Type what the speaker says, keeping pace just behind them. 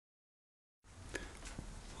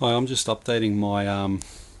Hi, I'm just updating my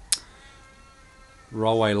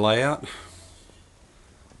railway layout.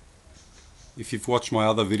 If you've watched my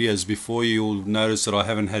other videos before, you'll notice that I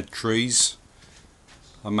haven't had trees.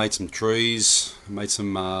 I made some trees, I made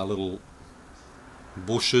some little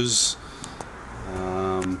bushes.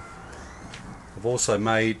 I've also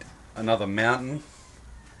made another mountain,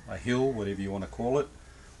 a hill, whatever you want to call it,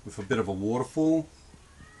 with a bit of a waterfall.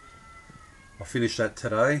 I finished that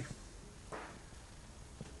today.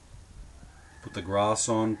 Put the grass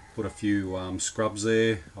on, put a few scrubs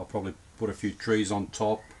there. I'll probably put a few trees on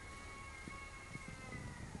top.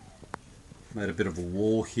 Made a bit of a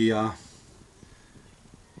wall here,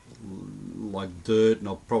 like dirt, and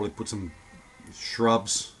I'll probably put some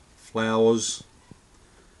shrubs, flowers,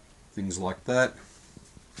 things like that.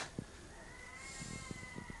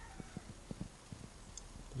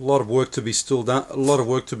 A lot of work to be still done. A lot of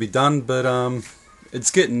work to be done, but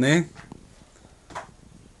it's getting there.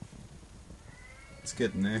 It's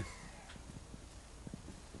getting there.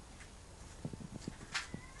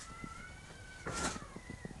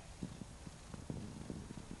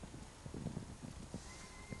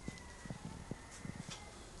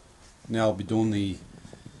 Now I'll be doing the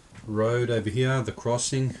road over here, the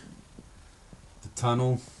crossing, the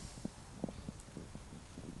tunnel,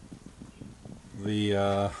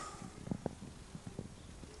 the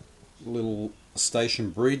little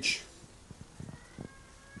station bridge,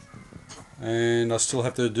 and I still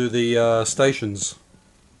have to do the stations.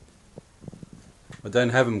 I don't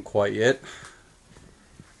have them quite yet.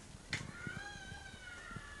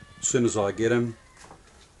 As soon as I get them,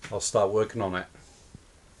 I'll start working on it.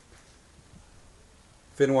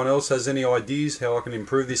 If anyone else has any ideas how I can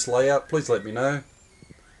improve this layout, please let me know.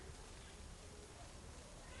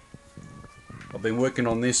 I've been working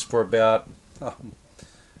on this for about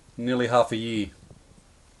nearly half a year.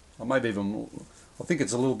 Or maybe even, I think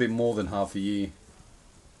it's a little bit more than half a year.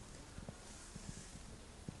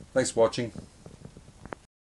 Thanks for watching.